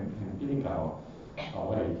of an empirical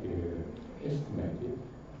way to estimate it.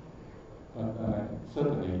 But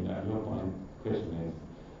certainly your question is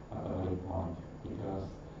at the right point, because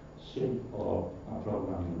shape of a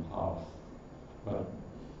programming house, but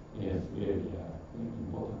is really an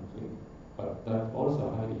important thing. But that also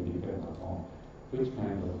highly depends upon which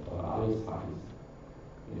kind of array size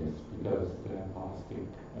is, because the plastic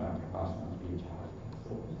capacitance recharge and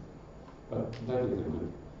so on. But that is a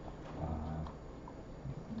good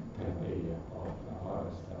kind of area of our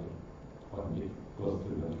study when it goes to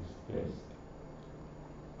the next phase.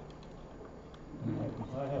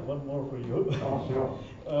 I have one more for you. Oh, sure.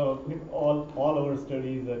 In all our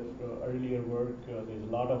studies at earlier work, there's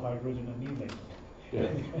a lot of hydrogen annealing.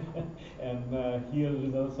 Yes. And here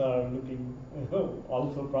results are looking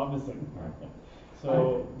also promising. Right.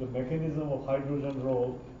 So the mechanism of hydrogen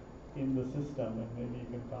role in the system, and maybe you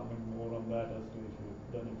can comment more on that as to if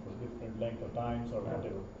you've done it for different length of times or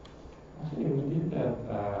whatever. Actually, we did that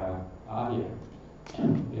earlier,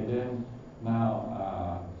 and then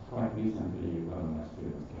now quite recently one of my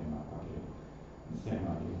students came up again, the same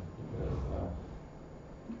idea,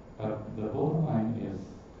 because the bottom line is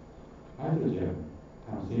hydrogen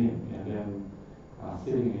comes in and then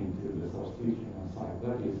sitting into the substitution side.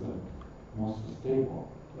 That is most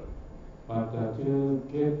stable. But to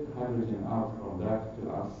get hydrogen out from that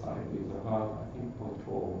to outside is about, I think,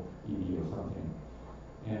 0.4 eV or something.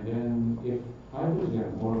 And then if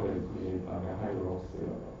hydrogen already creates like a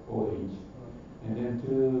hydroxyl OH, and then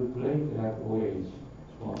to break that OH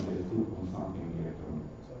only 2 point something electron.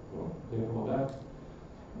 So therefore, that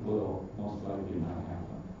will most likely not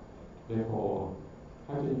happen. Therefore,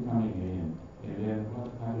 hydrogen coming in, and then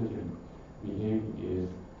what hydrogen behave is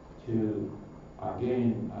to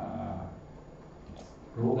again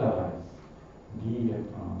localize the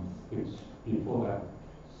electrons which before that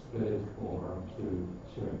spread over to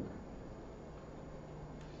shrink.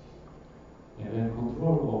 And then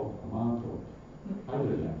control of amount of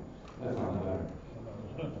hydrogen, that's another.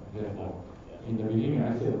 Therefore, in the beginning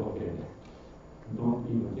I said, okay, don't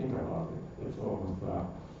even think about it. It's almost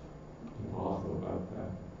impossible, but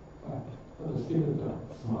the students are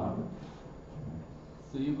smart.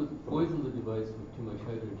 So you could poison the device with too much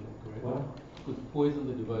hydrogen, correct? What? You could poison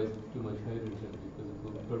the device with too much hydrogen because it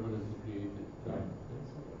will permanently create it. Right.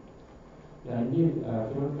 Yeah, indeed,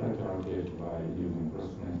 theoretical charges by using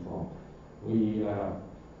cross-transform. We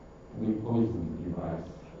poison the device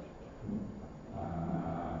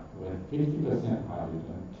with 50%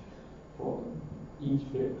 hydrogen for each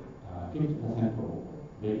 50% of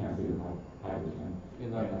vacancy of hydrogen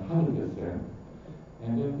and 100%.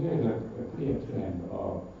 And then there is a clear trend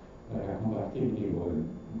of conductivity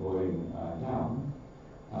going down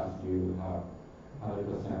as you have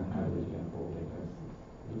 100% hydrogen for vacancy,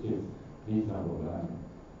 which is reasonable than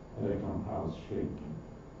electron house shrinking.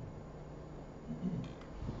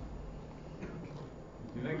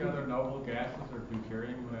 Do you think other noble gases or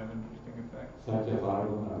deuterium would have interesting effects? Such as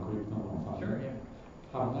argon or krypton or something? Sure, yeah.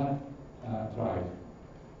 Have not tried.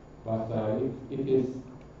 But if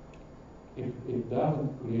it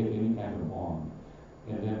doesn't create any kind of bond,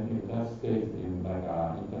 and then it just stays in like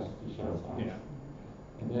interstitial size. Yeah.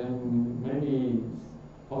 And then maybe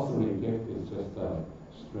possibly effect is just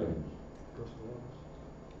strange.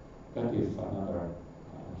 That is another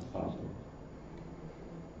subject.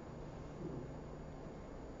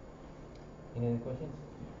 Any other questions?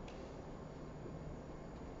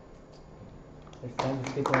 Let's thank the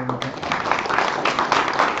speaker one more time.